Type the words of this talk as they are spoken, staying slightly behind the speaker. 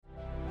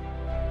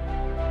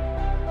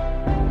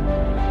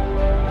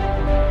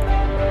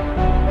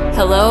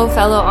Hello,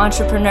 fellow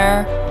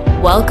entrepreneur.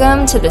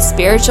 Welcome to the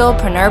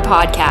Spiritualpreneur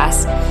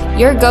Podcast,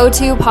 your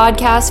go-to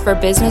podcast for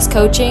business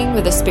coaching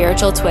with a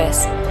spiritual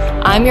twist.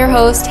 I'm your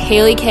host,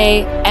 Haley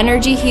Kay,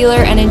 energy healer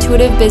and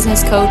intuitive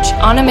business coach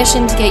on a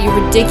mission to get you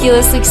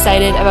ridiculously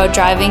excited about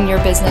driving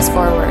your business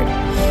forward.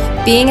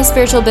 Being a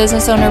spiritual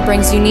business owner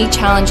brings unique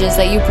challenges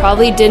that you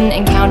probably didn't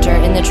encounter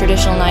in the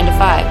traditional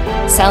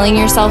 9-to-5. Selling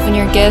yourself and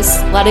your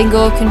gifts, letting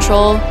go of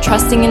control,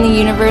 trusting in the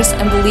universe,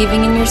 and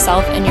believing in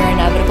yourself and your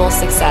inevitable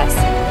success.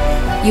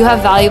 You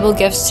have valuable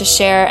gifts to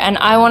share, and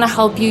I want to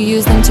help you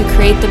use them to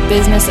create the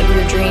business of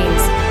your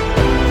dreams.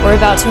 We're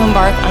about to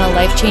embark on a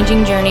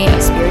life-changing journey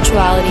of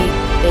spirituality,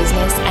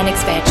 business, and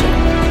expansion.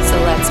 So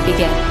let's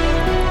begin.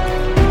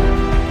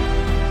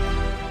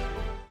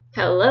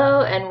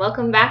 Hello, and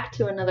welcome back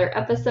to another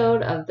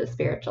episode of the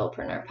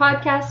Spiritualpreneur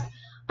Podcast.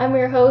 I'm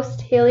your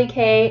host, Haley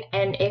Kay,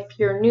 and if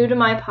you're new to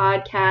my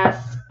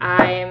podcast,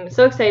 I'm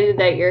so excited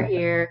that you're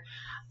here.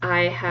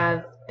 I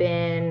have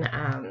been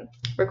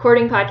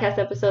recording podcast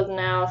episodes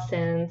now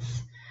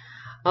since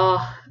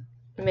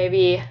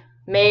maybe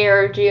May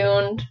or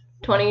June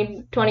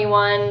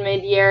 2021,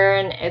 mid-year,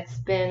 and it's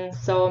been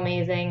so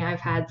amazing. I've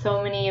had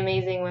so many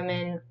amazing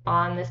women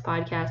on this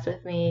podcast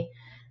with me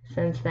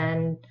since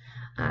then,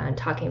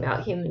 talking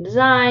about human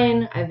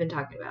design. I've been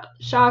talking about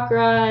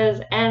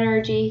chakras,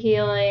 energy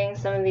healing,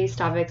 some of these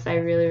topics I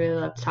really, really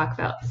love to talk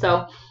about.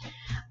 So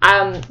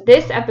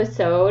this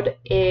episode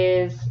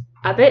is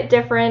a bit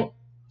different,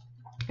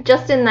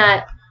 just in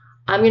that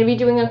I'm going to be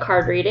doing a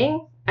card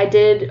reading. I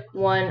did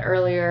one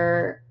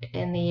earlier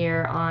in the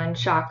year on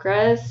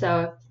chakras,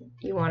 so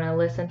if you want to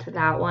listen to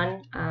that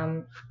one,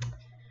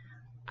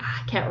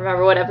 I can't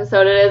remember what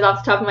episode it is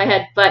off the top of my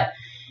head, but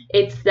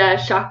it's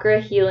the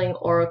Chakra Healing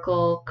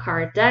Oracle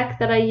card deck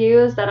that I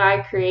use, that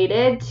I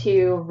created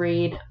to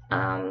read.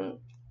 Kind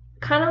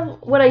of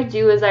what I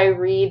do is I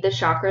read the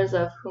chakras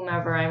of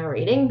whomever I'm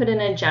reading, but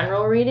in a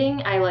general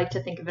reading, I like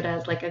to think of it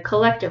as like a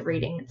collective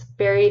reading. It's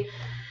very,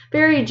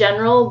 very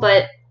general,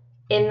 but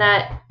in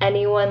that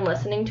anyone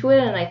listening to it,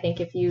 and I think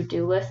if you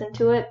do listen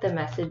to it,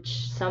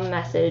 some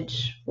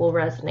message will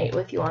resonate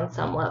with you on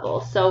some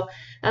level. So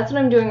that's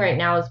what I'm doing right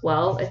now as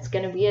well. It's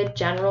going to be a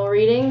general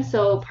reading,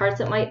 so parts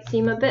that might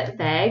seem a bit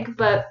vague,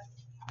 but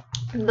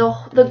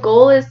the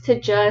goal is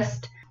to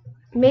just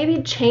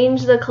maybe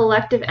change the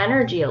collective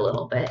energy a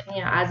little bit.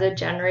 You know, as a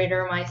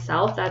generator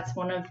myself, that's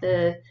one of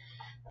the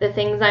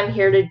things I'm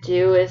here to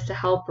do, is to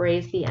help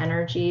raise the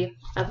energy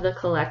of the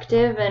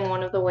collective, and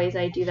one of the ways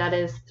I do that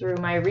is through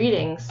my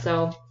readings.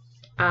 So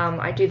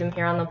I do them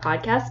here on the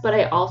podcast, but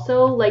I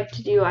also like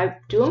to I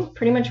do them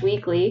pretty much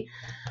weekly.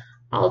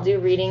 I'll do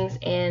readings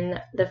in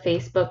the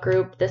Facebook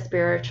group,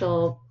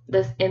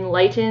 the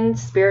Enlightened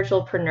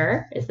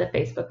Spiritualpreneur is the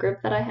Facebook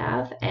group that I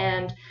have,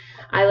 and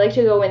I like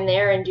to go in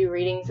there and do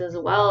readings as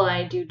well.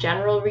 I do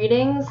general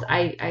readings.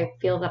 I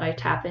feel that I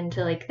tap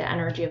into like the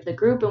energy of the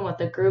group and what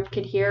the group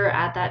could hear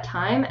at that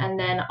time. And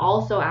then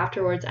also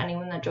afterwards,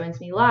 anyone that joins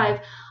me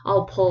live,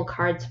 I'll pull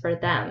cards for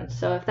them.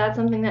 So if that's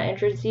something that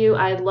interests you,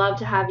 I'd love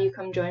to have you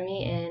come join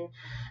me in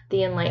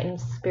the Enlightened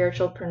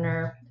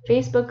Spiritualpreneur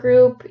Facebook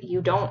group.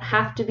 You don't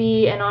have to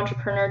be an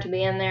entrepreneur to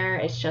be in there.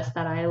 It's just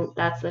that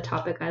that's the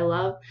topic I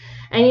love.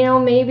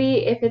 And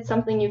maybe if it's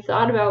something you've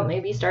thought about,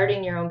 maybe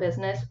starting your own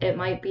business, it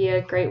might be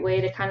a great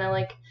way to kind of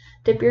like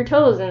dip your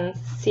toes and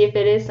see if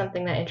it is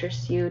something that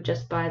interests you,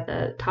 just by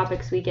the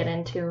topics we get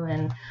into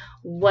and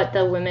what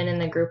the women in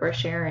the group are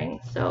sharing.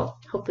 So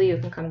hopefully you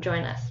can come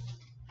join us.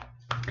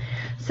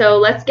 So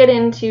let's get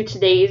into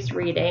today's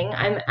reading.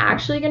 I'm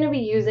actually going to be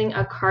using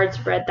a card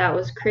spread that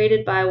was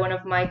created by one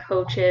of my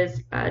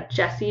coaches,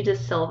 Jessie De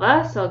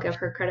Silva. So I'll give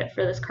her credit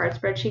for this card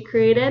spread she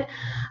created.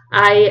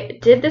 I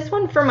did this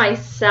one for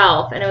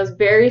myself, and it was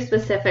very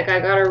specific. I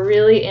got a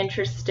really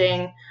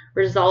interesting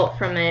result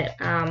from it.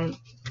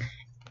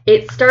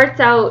 It starts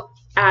out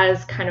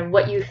as kind of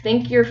what you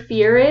think your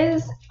fear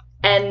is,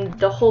 and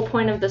the whole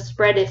point of the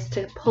spread is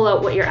to pull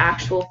out what your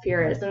actual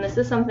fear is. And this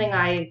is something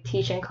I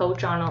teach and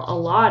coach on a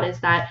lot, is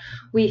that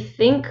we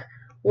think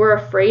we're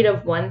afraid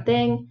of one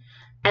thing,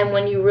 and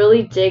when you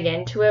really dig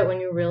into it,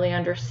 when you really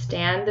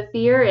understand the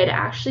fear, it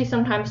actually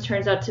sometimes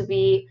turns out to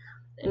be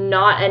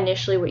not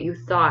initially what you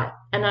thought.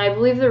 And I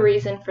believe the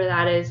reason for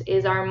that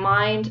is our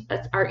mind,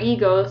 our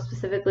ego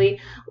specifically,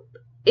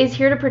 is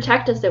here to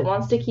protect us. It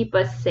wants to keep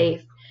us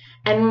safe.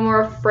 And when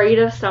we're afraid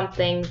of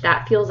something,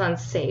 that feels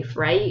unsafe,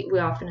 right? We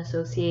often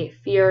associate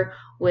fear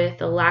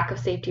with a lack of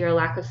safety or a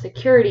lack of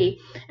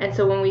security. And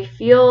so when we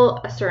feel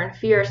a certain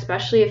fear,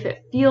 especially if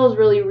it feels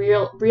really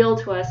real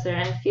to us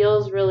and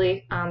feels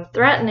really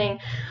threatening,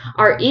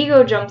 our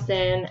ego jumps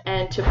in,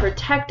 and to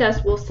protect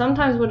us, well,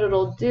 sometimes what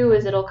it'll do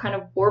is it'll kind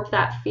of warp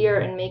that fear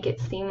and make it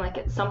seem like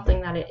it's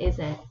something that it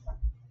isn't,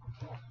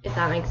 if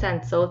that makes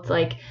sense. So it's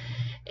like,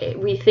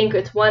 we think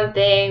it's one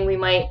thing, we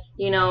might,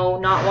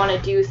 not want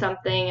to do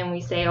something, and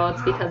we say, oh,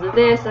 it's because of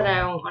this, and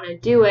I don't want to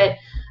do it.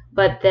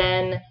 But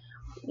then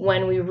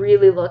when we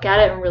really look at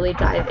it and really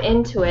dive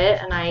into it,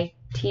 and I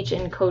teach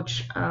and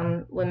coach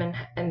women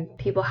and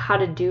people how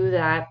to do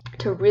that,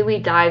 to really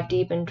dive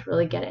deep and to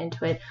really get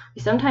into it.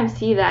 We sometimes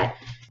see that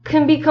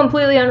can be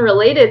completely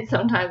unrelated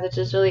sometimes, which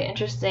is really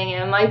interesting,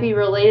 and it might be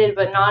related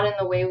but not in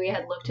the way we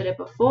had looked at it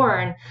before.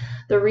 And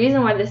the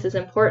reason why this is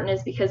important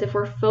is because if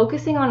we're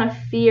focusing on a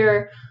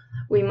fear,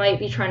 we might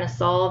be trying to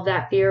solve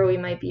that fear. We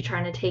might be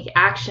trying to take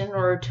action in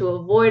order to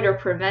avoid or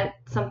prevent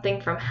something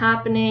from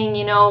happening.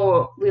 You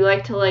know,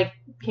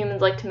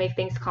 humans like to make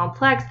things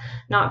complex,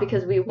 not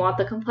because we want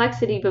the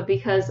complexity, but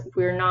because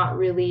we're not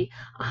really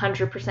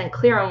 100%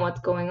 clear on what's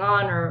going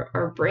on, or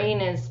our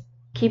brain is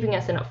keeping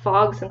us in a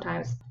fog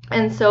sometimes.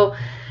 And so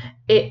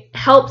it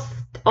helps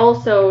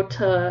also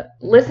to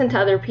listen to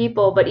other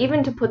people, but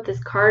even to put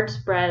this card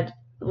spread,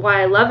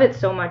 why I love it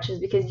so much is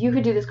because you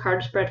could do this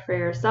card spread for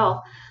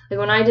yourself. Like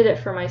when I did it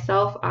for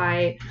myself,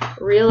 I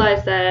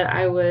realized that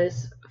I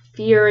was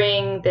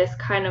fearing this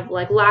kind of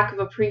like lack of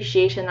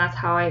appreciation. That's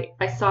how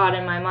I saw it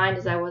in my mind,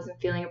 as I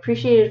wasn't feeling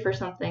appreciated for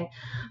something.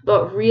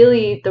 But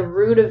really the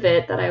root of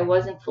it that I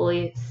wasn't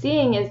fully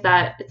seeing is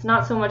that it's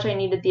not so much I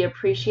needed the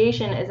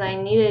appreciation as I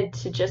needed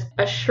to just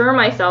assure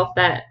myself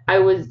that I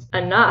was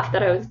enough,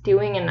 that I was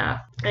doing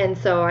enough. And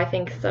so I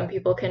think some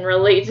people can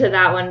relate to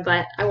that one,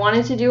 but I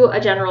wanted to do a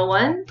general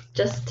one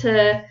just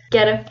to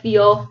get a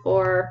feel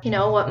for, you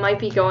know, what might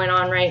be going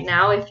on right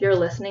now. If you're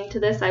listening to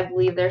this, I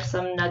believe there's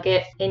some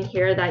nugget in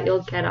here that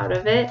you'll get out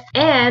of it.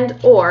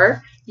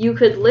 Or you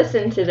could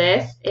listen to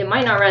this, it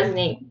might not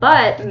resonate,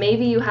 but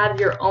maybe you have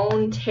your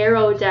own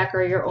tarot deck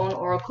or your own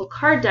oracle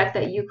card deck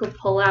that you could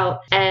pull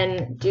out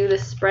and do the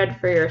spread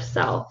for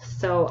yourself.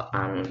 So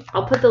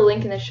I'll put the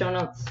link in the show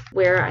notes,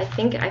 where I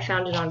think I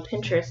found it on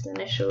Pinterest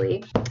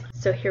initially.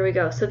 So here we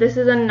go. So this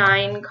is a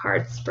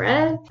 9-card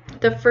spread.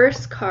 The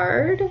first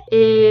card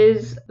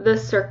is the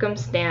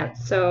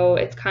circumstance. So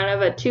it's kind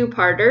of a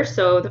two-parter.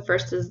 So the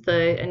first is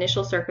the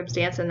initial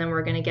circumstance, and then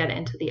we're going to get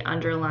into the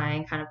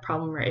underlying kind of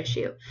problem or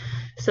issue.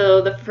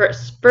 So the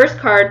first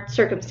card,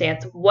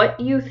 circumstance, what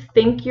you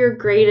think your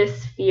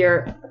greatest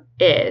fear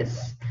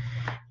is.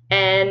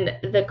 And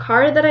the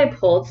card that I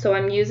pulled, so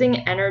I'm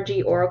using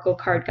Energy Oracle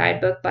Card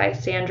Guidebook by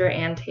Sandra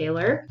Ann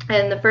Taylor.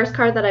 And the first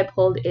card that I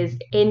pulled is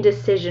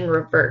Indecision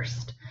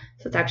Reversed.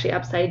 So it's actually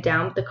upside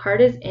down, but the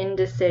card is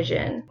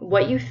indecision.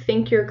 What you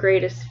think your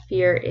greatest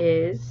fear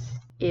is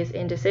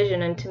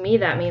indecision. And to me,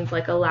 that means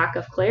like a lack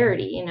of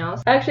clarity, you know.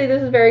 Actually,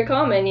 this is very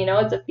common, you know,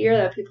 it's a fear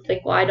that people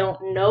think, well, I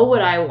don't know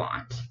what I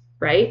want,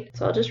 right?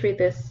 So I'll just read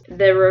this.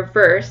 The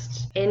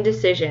reversed,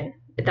 indecision.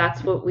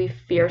 That's what we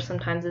fear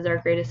sometimes, is our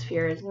greatest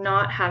fear, is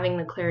not having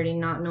the clarity,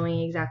 not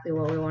knowing exactly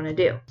what we want to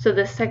do. So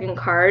the second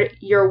card,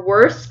 your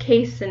worst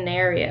case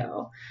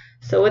scenario.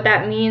 So what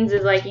that means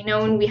is, like, you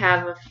know, when we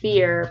have a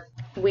fear,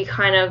 we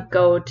kind of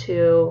go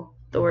to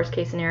the worst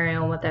case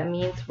scenario and what that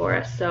means for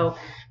us. So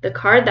the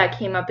card that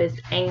came up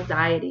is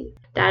anxiety.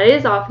 That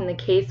is often the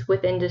case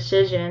with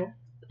indecision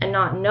and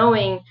not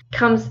knowing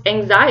comes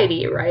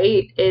anxiety,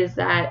 right? Is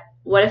that,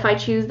 what if I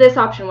choose this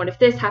option? What if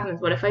this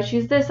happens? What if I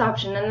choose this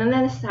option and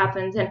then this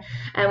happens?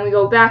 And we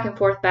go back and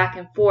forth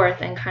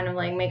and kind of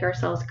like make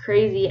ourselves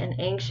crazy and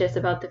anxious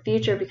about the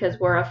future because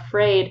we're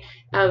afraid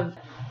of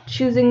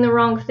choosing the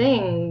wrong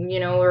thing.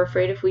 You know, we're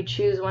afraid if we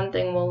choose one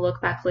thing, we'll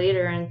look back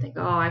later and think,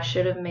 oh, I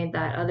should have made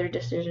that other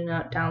decision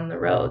down the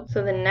road.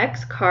 So the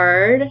next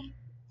card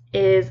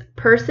is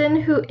person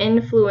who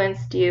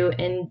influenced you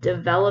in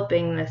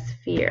developing this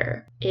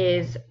fear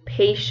is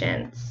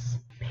patience.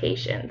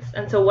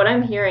 And so what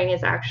I'm hearing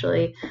is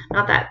actually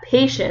not that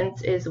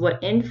patience is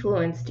what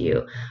influenced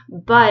you,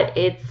 but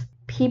it's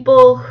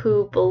people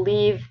who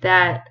believe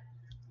that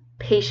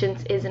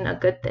patience isn't a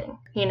good thing.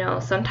 You know,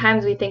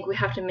 sometimes we think we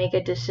have to make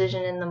a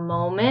decision in the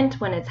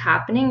moment when it's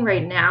happening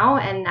right now,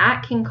 and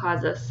that can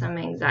cause us some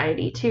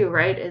anxiety too,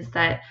 right? Is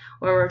that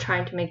when we're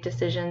trying to make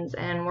decisions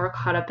and we're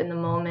caught up in the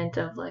moment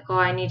of like, oh,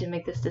 I need to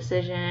make this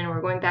decision, and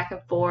we're going back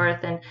and forth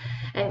and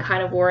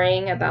kind of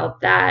worrying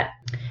about that.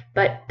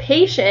 But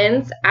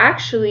patience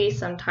actually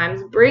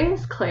sometimes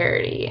brings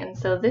clarity. And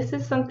so this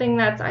is something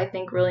that's, I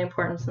think, really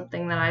important,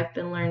 something that I've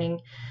been learning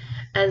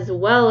as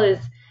well, is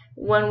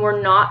when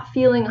we're not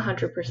feeling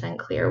 100%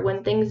 clear,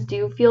 when things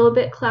do feel a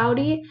bit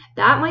cloudy,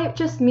 that might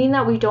just mean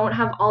that we don't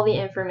have all the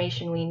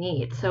information we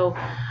need. So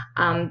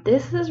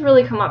this has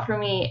really come up for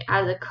me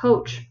as a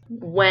coach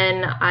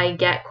when I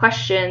get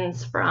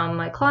questions from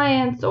my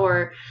clients,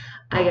 or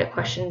I get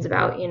questions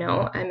about, you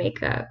know, I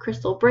make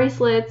crystal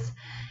bracelets.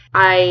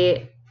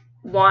 I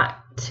want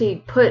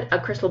to put a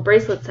crystal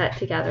bracelet set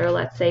together,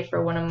 let's say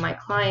for one of my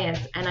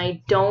clients, and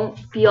I don't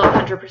feel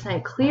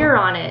 100% clear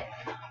on it.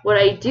 What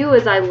I do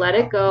is I let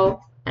it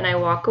go and I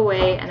walk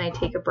away and I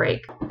take a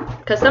break.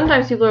 Because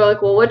sometimes people are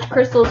like, well, which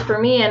crystal's for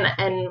me?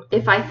 And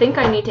if I think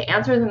I need to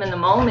answer them in the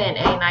moment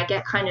and I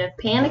get kind of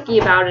panicky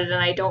about it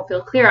and I don't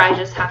feel clear, I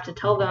just have to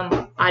tell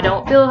them, I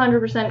don't feel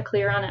 100%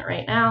 clear on it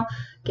right now.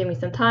 Give me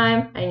some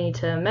time. I need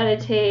to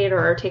meditate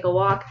or take a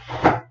walk.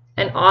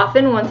 And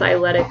often once I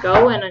let it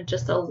go and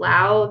just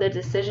allow the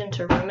decision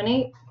to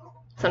ruminate,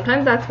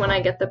 sometimes that's when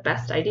I get the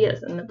best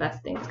ideas and the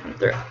best things come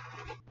through.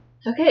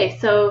 Okay,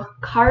 so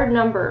card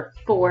number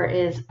 4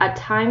 is a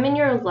time in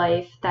your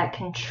life that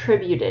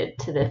contributed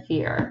to the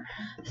fear.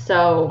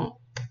 So,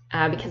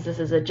 because this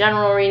is a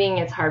general reading,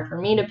 it's hard for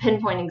me to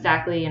pinpoint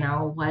exactly,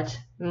 what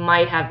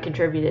might have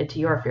contributed to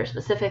your fear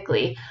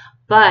specifically.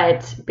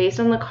 But based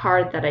on the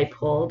card that I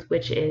pulled,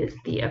 which is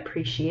the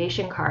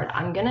appreciation card,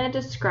 I'm going to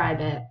describe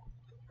it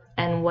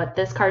and what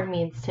this card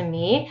means to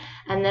me.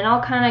 And then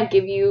I'll kind of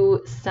give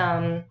you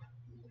some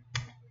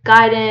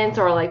guidance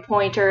or like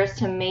pointers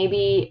to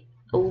maybe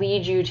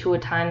lead you to a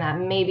time that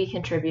maybe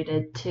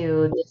contributed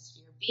to this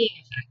fear being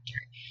a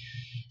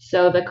factor.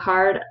 So the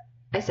card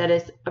I said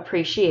is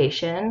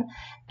appreciation,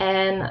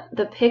 and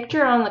the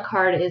picture on the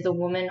card is a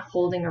woman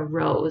holding a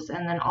rose,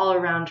 and then all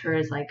around her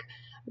is like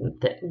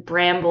the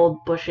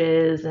bramble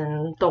bushes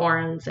and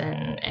thorns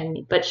and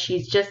but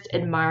she's just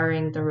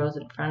admiring the rose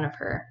in front of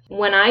her.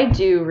 When I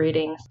do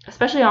readings,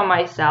 especially on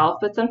myself,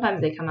 but sometimes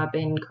they come up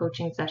in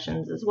coaching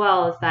sessions as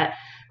well, is that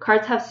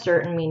cards have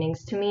certain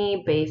meanings to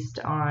me based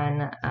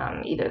on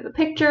either the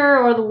picture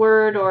or the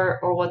word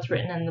or what's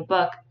written in the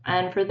book.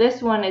 And for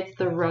this one, it's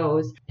the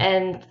rose,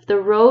 and the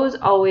rose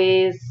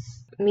always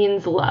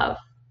means love.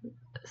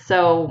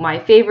 So my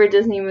favorite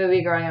Disney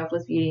movie growing up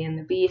was Beauty and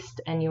the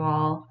Beast, and you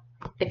all,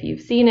 if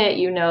you've seen it,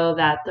 you know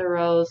that the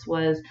rose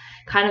was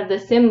kind of the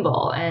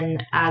symbol,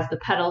 and as the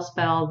petals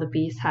fell, the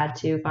beast had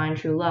to find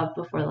true love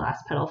before the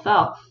last petal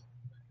fell.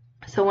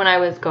 So when I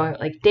was going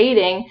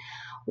dating,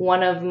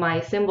 one of my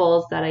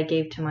symbols that I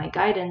gave to my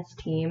guidance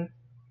team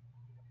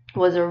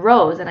was a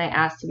rose, and I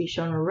asked to be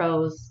shown a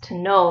rose to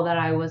know that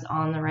I was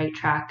on the right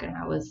track and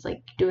I was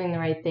doing the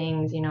right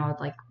things,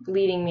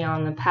 leading me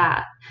on the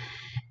path.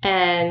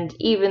 And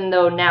even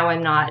though now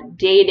I'm not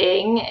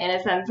dating in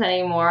a sense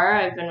anymore,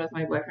 I've been with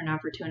my boyfriend now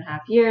for 2.5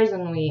 years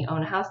and we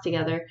own a house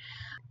together,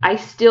 I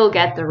still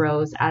get the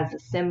rose as a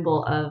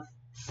symbol of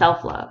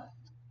self-love,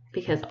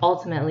 because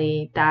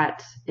ultimately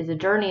that is a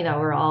journey that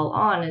we're all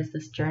on, is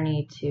this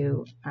journey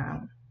to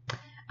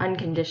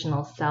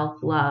unconditional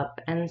self-love.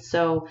 And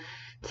so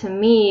to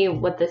me,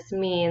 what this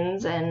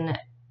means and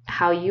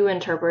how you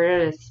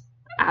interpret it is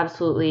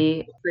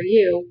absolutely for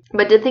you.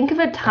 But to think of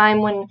a time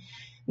when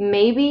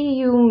maybe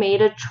you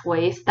made a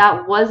choice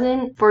that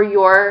wasn't for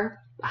your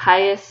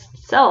highest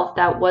self,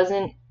 that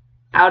wasn't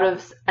out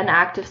of an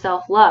act of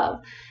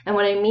self-love. And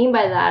what I mean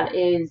by that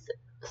is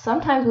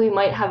sometimes we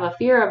might have a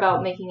fear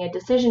about making a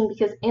decision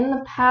because in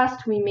the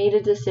past we made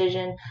a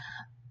decision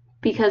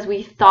because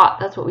we thought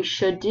that's what we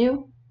should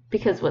do,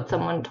 because what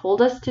someone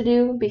told us to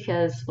do,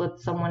 because what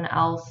someone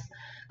else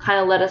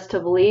kind of led us to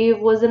believe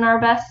was in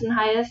our best and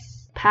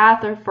highest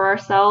path or for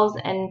ourselves.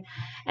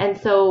 And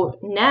so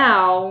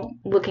now,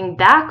 looking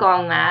back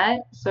on that,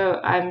 so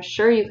I'm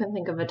sure you can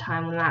think of a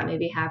time when that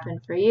maybe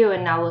happened for you,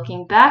 and now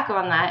looking back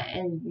on that,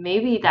 and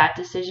maybe that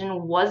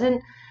decision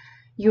wasn't,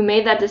 you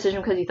made that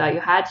decision because you thought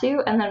you had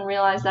to, and then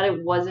realized that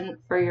it wasn't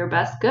for your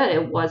best good.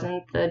 It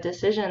wasn't the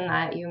decision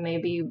that you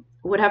maybe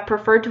would have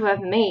preferred to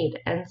have made.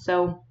 And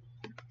so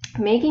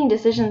making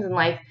decisions in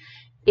life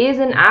is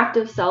an act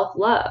of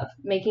self-love,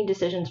 making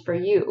decisions for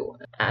you.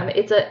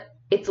 It's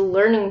a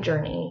learning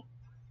journey.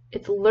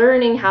 It's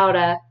learning how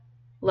to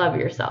love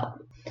yourself.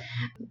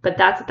 But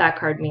that's what that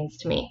card means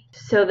to me.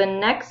 So the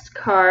next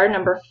card,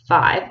 number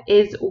 5,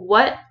 is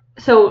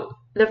so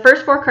the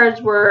first 4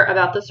 cards were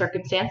about the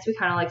circumstance. We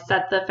kind of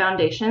set the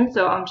foundation.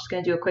 So I'm just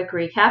going to do a quick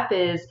recap.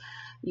 Is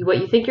what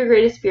you think your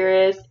greatest fear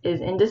is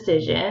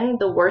indecision.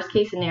 The worst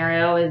case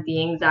scenario is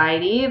the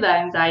anxiety of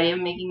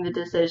making the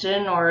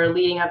decision or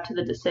leading up to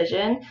the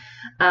decision.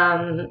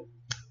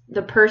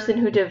 The person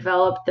who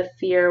developed the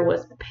fear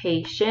was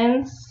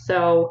patience.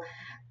 So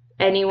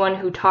anyone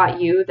who taught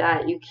you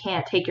that you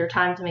can't take your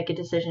time to make a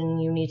decision,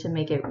 you need to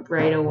make it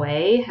right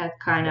away, has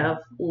kind of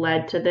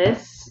led to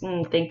this,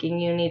 and thinking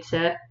you need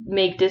to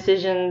make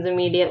decisions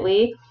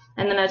immediately.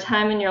 And then a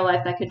time in your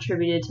life that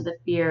contributed to the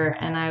fear,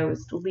 and I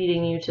was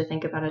leading you to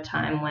think about a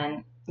time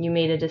when you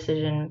made a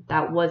decision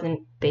that wasn't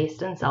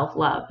based on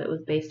self-love. It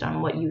was based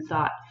on what you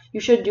thought you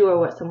should do or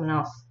what someone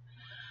else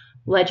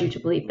led you to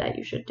believe that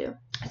you should do.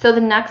 So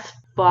the next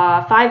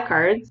 5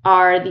 cards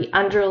are the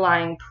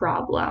underlying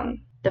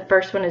problem. The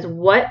first one is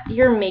what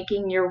you're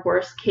making your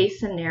worst case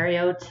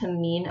scenario to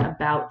mean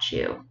about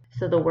you.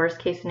 So the worst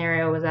case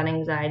scenario was that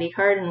anxiety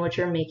card, and what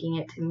you're making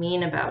it to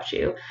mean about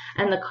you.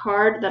 And the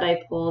card that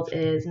I pulled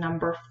is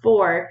number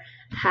 4,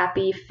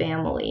 happy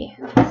family.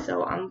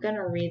 So I'm going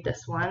to read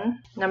this one.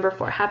 Number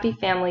 4, happy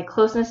family,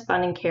 closeness,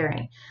 fun, and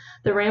caring.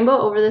 The rainbow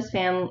over this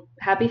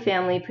happy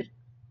family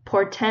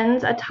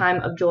portends a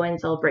time of joy and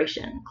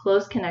celebration.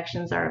 Close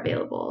connections are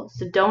available,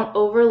 so don't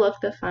overlook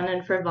the fun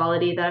and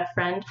frivolity that a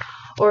friend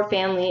or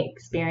family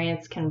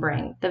experience can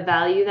bring. The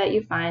value that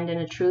you find in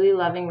a truly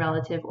loving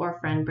relative or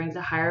friend brings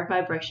a higher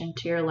vibration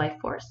to your life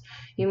force.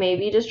 You may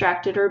be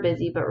distracted or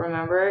busy, but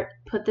remember,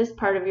 put this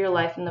part of your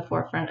life in the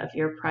forefront of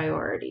your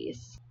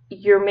priorities.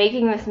 You're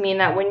making this mean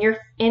that when you're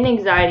in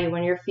anxiety,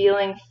 when you're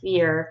feeling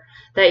fear,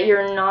 that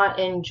you're not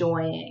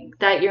enjoying,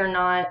 that you're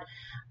not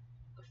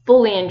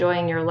fully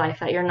enjoying your life,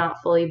 that you're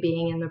not fully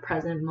being in the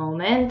present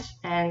moment.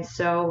 And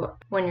so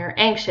when you're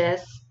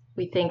anxious,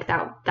 We think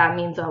that that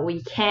means that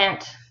we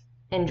can't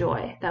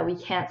enjoy, that we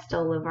can't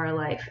still live our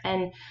life.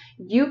 And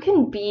you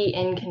can be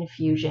in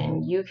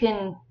confusion. You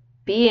can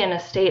be in a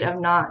state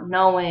of not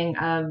knowing,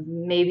 of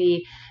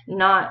maybe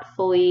not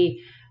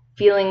fully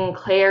feeling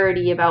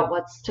clarity about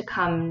what's to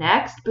come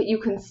next, but you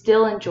can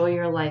still enjoy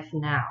your life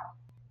now.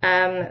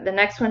 The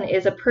next one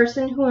is a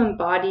person who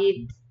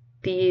embodied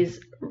these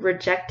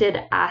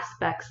rejected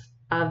aspects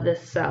of the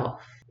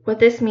self. What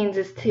this means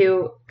is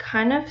to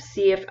kind of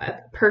see if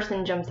a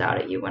person jumps out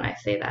at you when I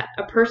say that.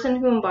 A person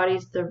who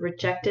embodies the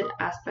rejected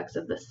aspects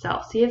of the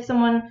self. See if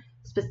someone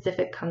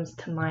specific comes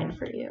to mind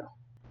for you.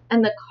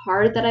 And the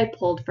card that I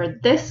pulled for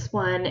this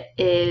one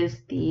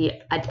is the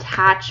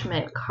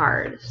attachment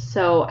card.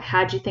 So I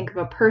had you think of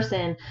a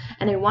person,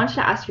 and I want you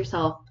to ask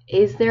yourself,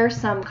 is there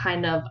some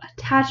kind of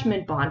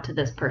attachment bond to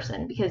this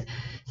person? Because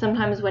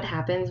sometimes what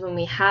happens when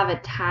we have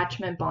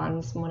attachment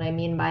bonds, what I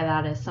mean by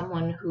that is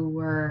someone who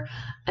we're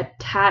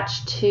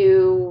attached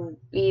to,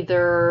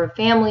 either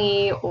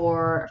family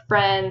or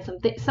friends,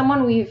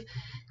 someone we've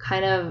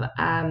kind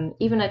of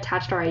even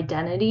attached our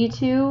identity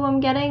to, I'm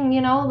getting,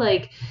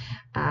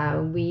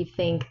 we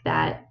think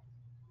that,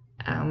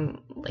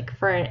 like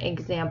for an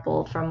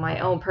example from my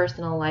own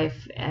personal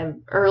life,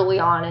 early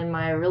on in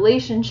my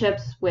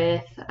relationships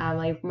with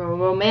like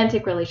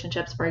romantic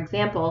relationships, for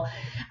example,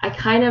 I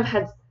kind of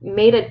had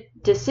made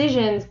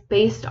decisions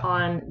based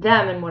on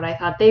them and what I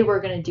thought they were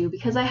going to do,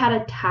 because I had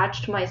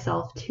attached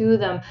myself to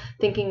them,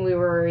 thinking we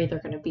were either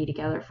going to be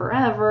together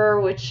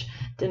forever, which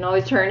didn't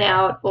always turn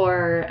out,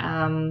 or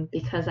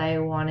because I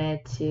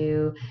wanted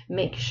to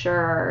make sure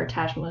our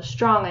attachment was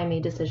strong, I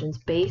made decisions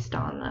based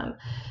on them.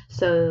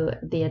 So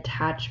the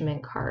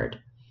attachment card.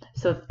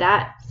 So if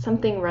that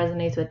something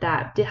resonates with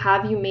that,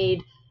 have you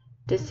made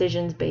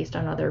decisions based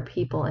on other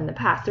people in the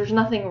past? There's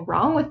nothing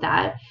wrong with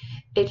that.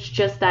 It's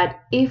just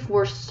that if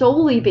we're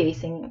solely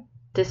basing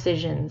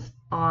decisions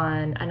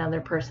on another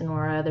person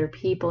or other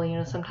people,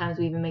 sometimes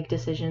we even make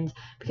decisions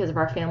because of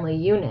our family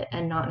unit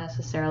and not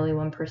necessarily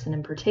one person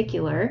in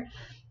particular.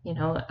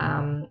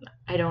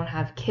 I don't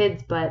have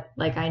kids, but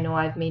like I know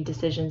I've made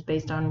decisions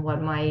based on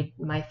what my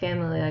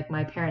family, like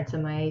my parents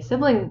and my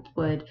siblings,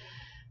 would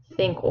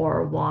think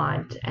or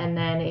want. And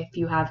then if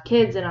you have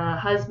kids and a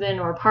husband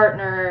or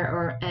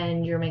partner,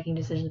 and you're making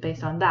decisions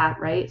based on that,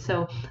 right?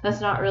 So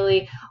that's not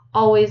really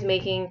always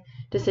making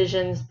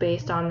decisions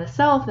based on the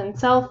self and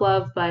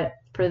self-love, but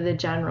for the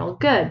general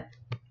good.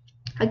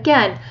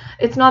 Again,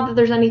 it's not that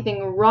there's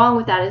anything wrong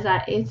with that, is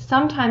that it's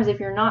sometimes if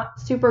you're not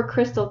super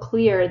crystal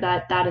clear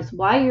that that is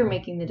why you're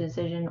making the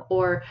decision,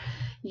 or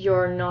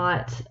you're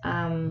not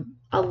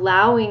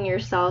allowing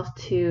yourself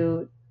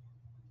to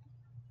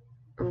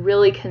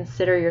really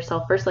consider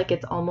yourself first, like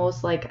it's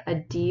almost like a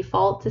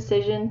default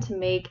decision to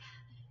make,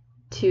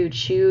 to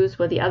choose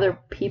what the other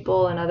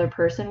people and other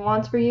person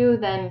wants for you,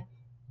 then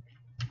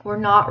we're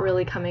not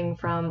really coming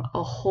from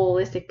a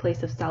holistic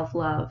place of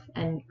self-love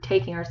and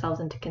taking ourselves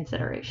into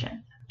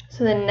consideration.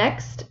 So the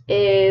next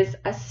is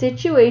a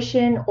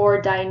situation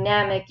or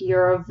dynamic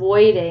you're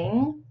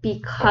avoiding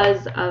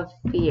because of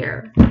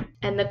fear.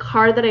 And the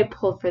card that I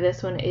pulled for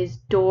this one is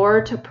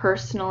Door to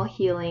Personal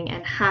Healing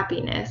and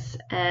Happiness.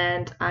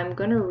 And I'm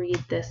going to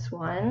read this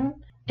one.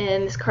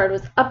 And this card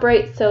was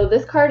upright. So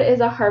this card is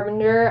a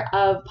harbinger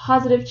of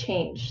positive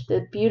change.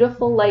 The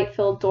beautiful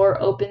light-filled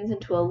door opens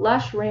into a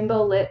lush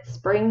rainbow-lit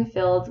spring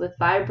filled with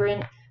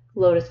vibrant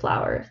lotus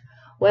flowers.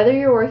 Whether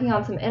you're working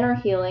on some inner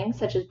healing,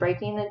 such as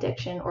breaking an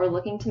addiction, or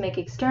looking to make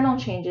external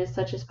changes,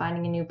 such as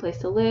finding a new place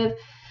to live,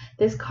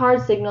 this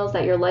card signals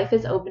that your life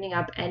is opening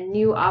up and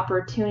new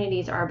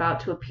opportunities are about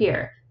to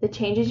appear. The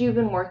changes you've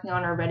been working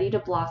on are ready to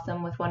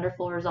blossom with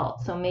wonderful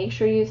results. So make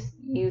sure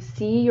you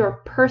see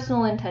your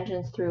personal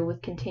intentions through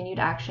with continued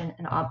action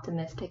and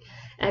optimistic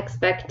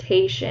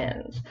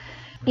expectations.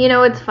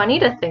 It's funny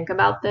to think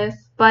about this,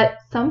 but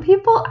some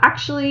people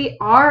actually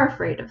are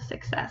afraid of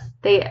success.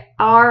 They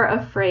are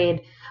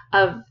afraid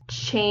of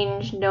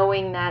change,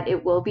 knowing that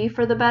it will be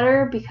for the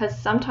better, because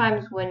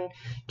sometimes when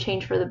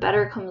change for the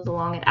better comes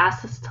along, it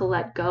asks us to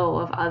let go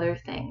of other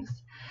things.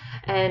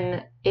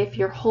 And if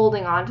you're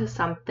holding on to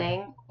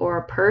something or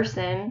a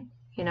person,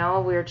 we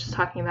were just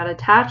talking about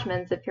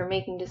attachments, if you're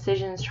making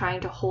decisions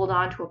trying to hold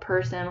on to a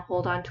person,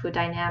 hold on to a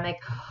dynamic,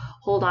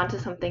 hold on to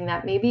something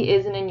that maybe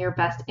isn't in your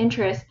best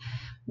interest,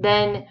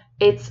 then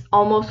it's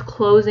almost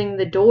closing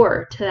the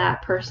door to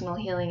that personal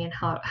healing and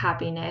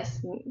happiness.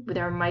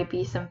 There might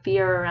be some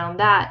fear around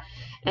that.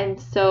 And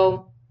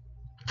so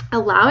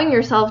allowing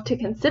yourself to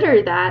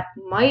consider that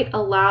might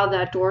allow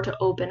that door to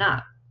open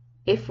up.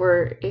 If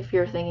you're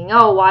thinking,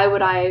 oh, why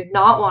would I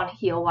not want to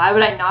heal? Why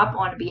would I not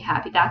want to be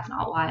happy? That's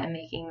not why I'm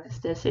making this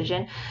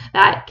decision.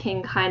 That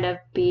can kind of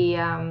be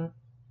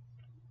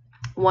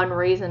one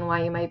reason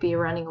why you might be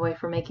running away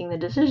from making the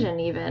decision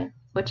even,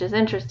 which is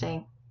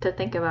interesting to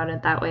think about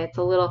it that way. It's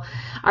a little,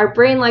 our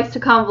brain likes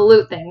to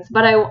convolute things,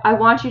 but I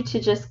want you to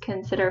just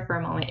consider for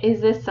a moment, is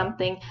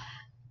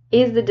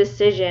the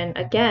decision,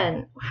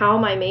 again, how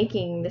am I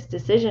making this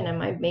decision?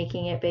 Am I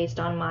making it based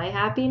on my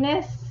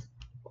happiness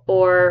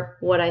or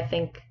what I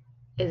think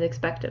is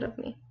expected of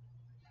me?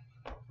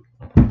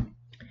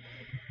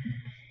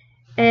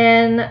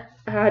 And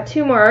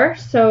 2 more.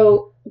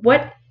 So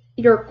what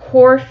your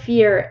core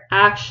fear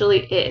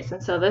actually is.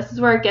 And so this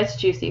is where it gets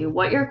juicy.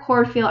 What your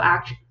core fear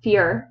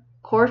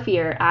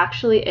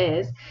actually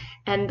is.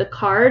 And the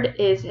card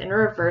is in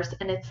reverse,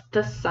 and it's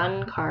the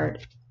Sun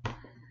card.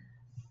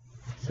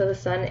 So the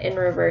Sun in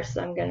reverse.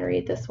 I'm going to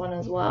read this one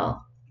as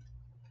well.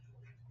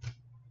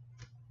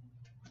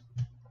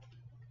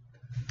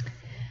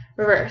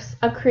 Reverse.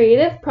 A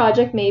creative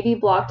project may be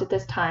blocked at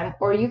this time,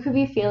 or you could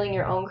be feeling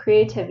your own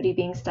creativity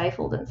being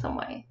stifled in some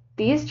way.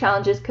 These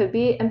challenges could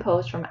be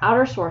imposed from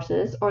outer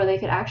sources, or they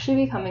could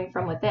actually be coming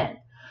from within.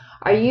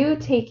 Are you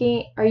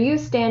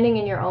standing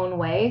in your own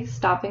way,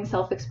 stopping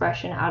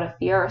self-expression out of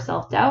fear or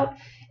self-doubt?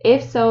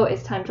 If so,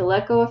 it's time to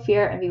let go of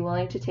fear and be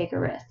willing to take a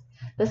risk.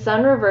 The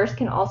Sun reverse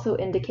can also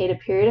indicate a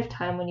period of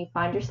time when you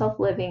find yourself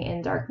living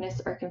in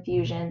darkness or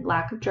confusion,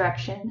 lack of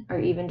direction, or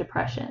even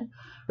depression.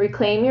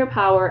 Reclaim your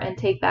power and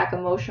take back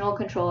emotional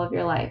control of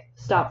your life.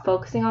 Stop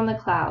focusing on the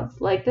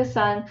clouds. Like the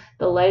sun,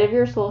 the light of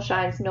your soul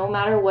shines no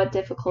matter what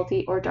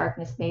difficulty or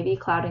darkness may be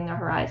clouding the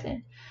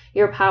horizon.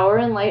 Your power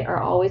and light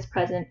are always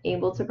present,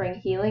 able to bring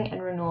healing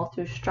and renewal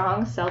through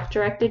strong,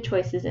 self-directed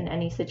choices in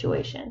any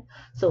situation.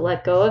 So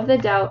let go of the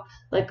doubt,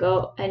 let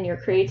go, and your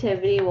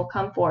creativity will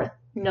come forth.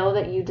 Know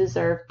that you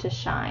deserve to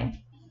shine.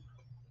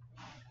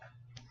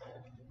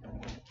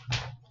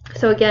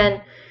 So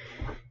again,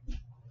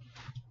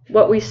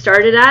 what we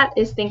started at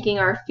is thinking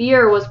our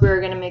fear was we were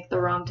going to make the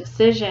wrong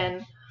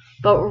decision.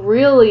 But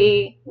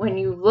really, when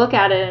you look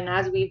at it, and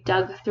as we've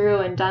dug through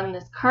and done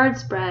this card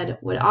spread,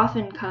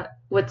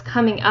 what's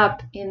coming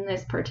up in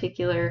this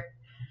particular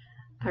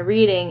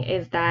reading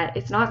is that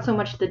it's not so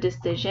much the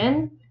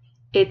decision,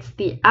 it's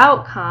the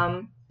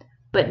outcome,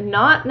 but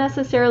not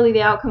necessarily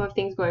the outcome of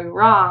things going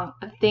wrong,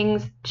 of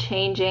things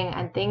changing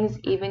and things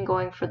even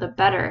going for the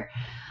better.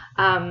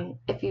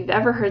 If you've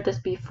ever heard this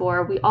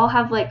before, we all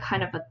have like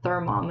kind of a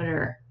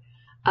thermometer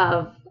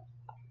of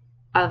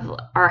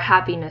our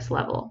happiness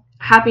level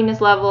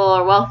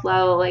or wealth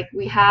level. Like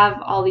we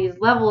have all these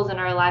levels in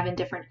our life in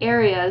different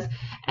areas,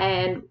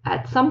 and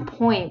at some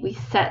point we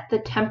set the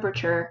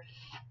temperature.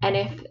 And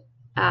if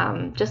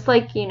just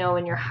like, you know,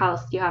 in your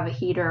house you have a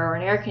heater or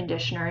an air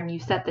conditioner and you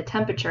set the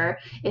temperature,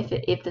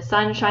 if the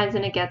sun shines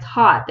and it gets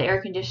hot, the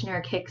air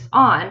conditioner kicks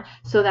on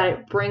so that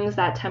it brings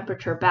that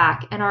temperature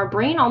back. And our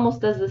brain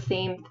almost does the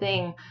same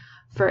thing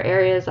for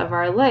areas of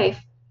our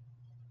life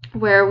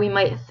where we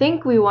might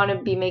think we want to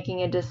be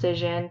making a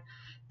decision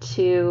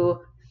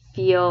to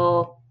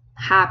feel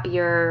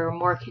happier or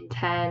more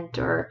content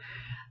or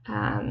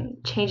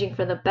changing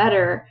for the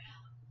better.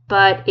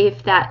 But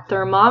if that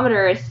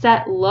thermometer is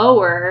set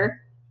lower,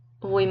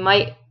 we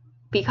might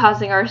be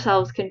causing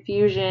ourselves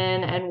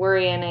confusion and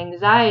worry and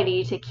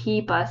anxiety to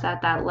keep us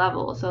at that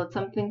level. So it's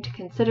something to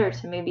consider,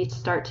 to maybe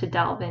start to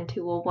delve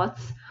into, well,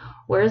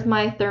 where's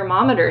my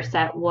thermometer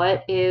set?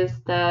 What is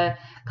the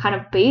kind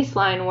of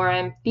baseline where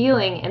I'm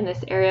feeling in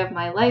this area of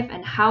my life,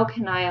 and how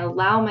can I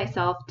allow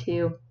myself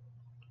to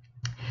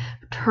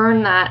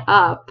turn that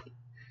up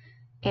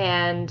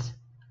and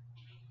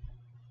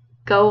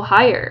go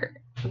higher?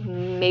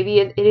 Maybe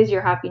it is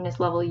your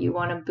happiness level you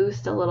want to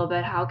boost a little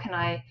bit. How can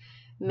I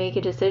make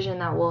a decision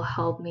that will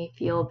help me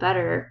feel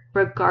better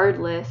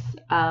regardless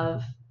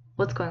of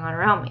what's going on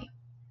around me?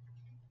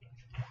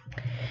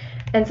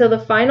 And so the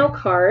final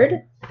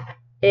card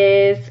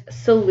is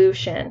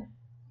solution.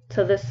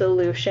 So the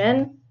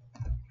solution,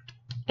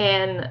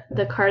 and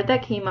the card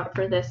that came up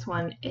for this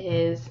one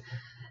is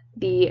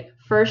the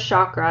first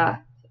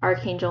chakra,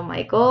 Archangel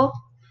Michael,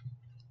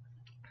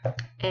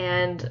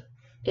 and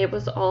it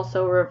was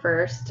also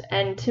reversed.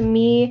 And to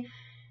me,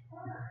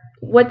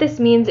 what this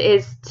means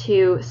is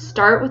to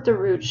start with the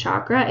root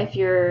chakra. If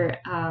you're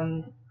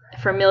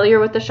familiar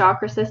with the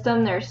chakra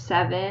system, there's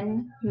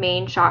 7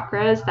 main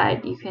chakras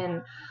that you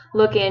can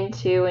look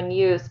into and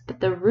use.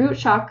 But the root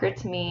chakra,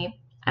 to me,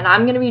 and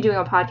I'm going to be doing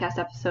a podcast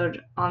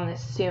episode on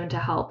this soon to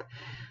help,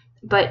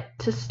 but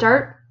to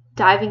start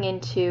diving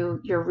into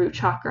your root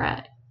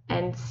chakra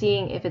and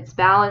seeing if it's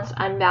balanced,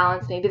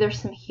 unbalanced, maybe there's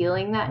some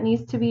healing that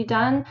needs to be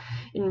done,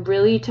 and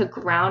really to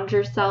ground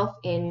yourself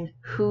in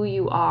who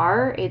you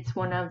are. It's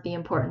one of the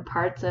important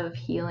parts of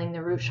healing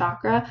the root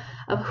chakra,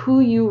 of who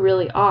you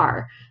really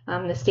are.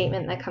 The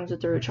statement that comes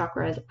with the root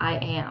chakra is I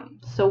am.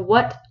 So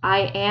what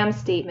I am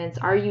statements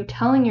are you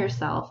telling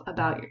yourself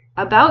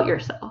about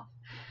yourself,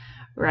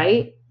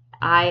 right?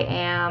 I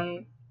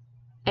am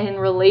in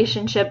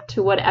relationship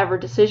to whatever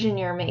decision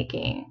you're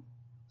making.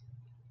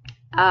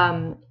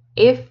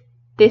 If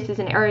this is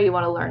an area you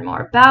want to learn more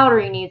about, or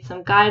you need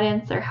some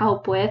guidance or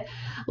help with,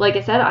 like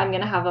I said, I'm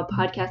going to have a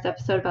podcast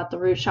episode about the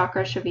root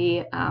chakra. Should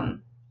be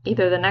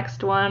either the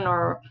next one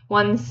or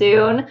one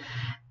soon.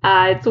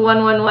 It's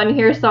 111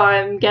 here, so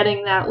I'm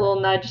getting that little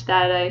nudge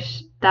that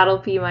that'll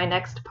be my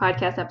next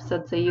podcast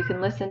episode, so you can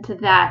listen to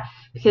that,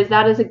 because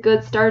that is a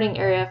good starting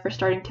area for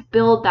starting to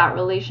build that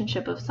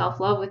relationship of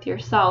self-love with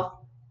yourself,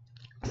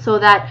 so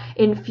that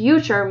in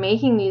future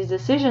making these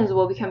decisions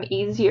will become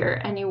easier,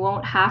 and you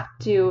won't have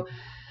to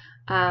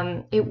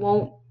it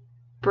won't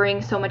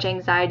bring so much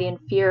anxiety and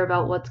fear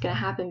about what's going to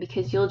happen,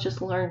 because you'll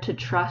just learn to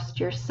trust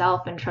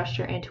yourself and trust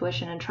your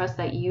intuition and trust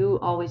that you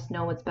always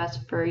know what's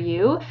best for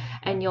you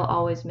and you'll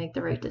always make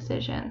the right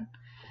decision.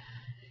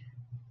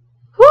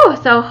 Whew,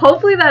 so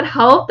hopefully that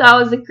helped. That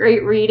was a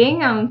great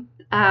reading.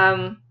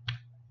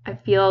 I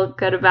feel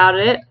good about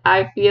it.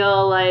 I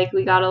feel like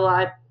we got a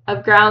lot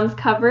of grounds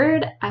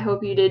covered. I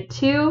hope you did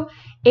too.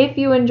 If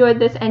you enjoyed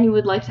this and you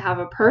would like to have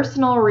a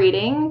personal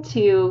reading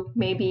to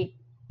maybe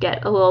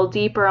get a little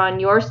deeper on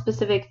your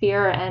specific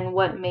fear and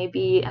what may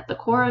be at the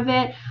core of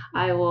it,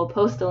 I will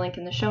post a link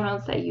in the show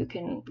notes that you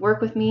can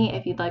work with me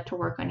if you'd like to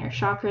work on your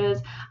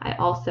chakras. I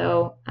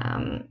also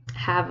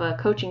have a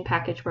coaching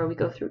package where we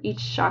go through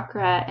each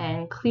chakra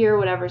and clear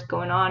whatever's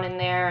going on in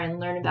there and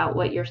learn about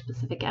what your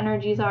specific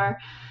energies are.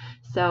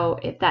 So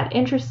if that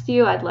interests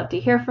you, I'd love to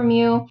hear from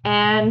you,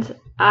 and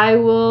I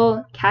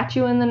will catch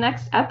you in the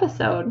next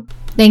episode.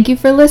 Thank you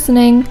for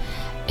listening.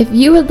 If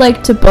you would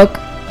like to book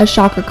a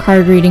chakra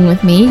card reading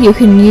with me, you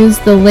can use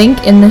the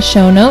link in the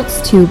show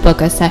notes to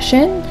book a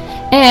session.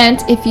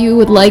 And if you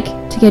would like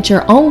to get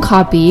your own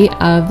copy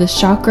of the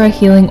Chakra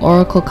Healing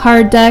Oracle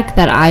card deck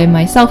that I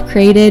myself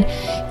created,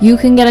 you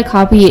can get a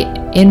copy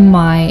in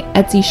my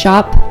Etsy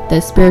shop, the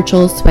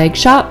Spiritual Swag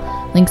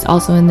Shop. Links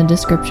also in the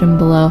description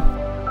below.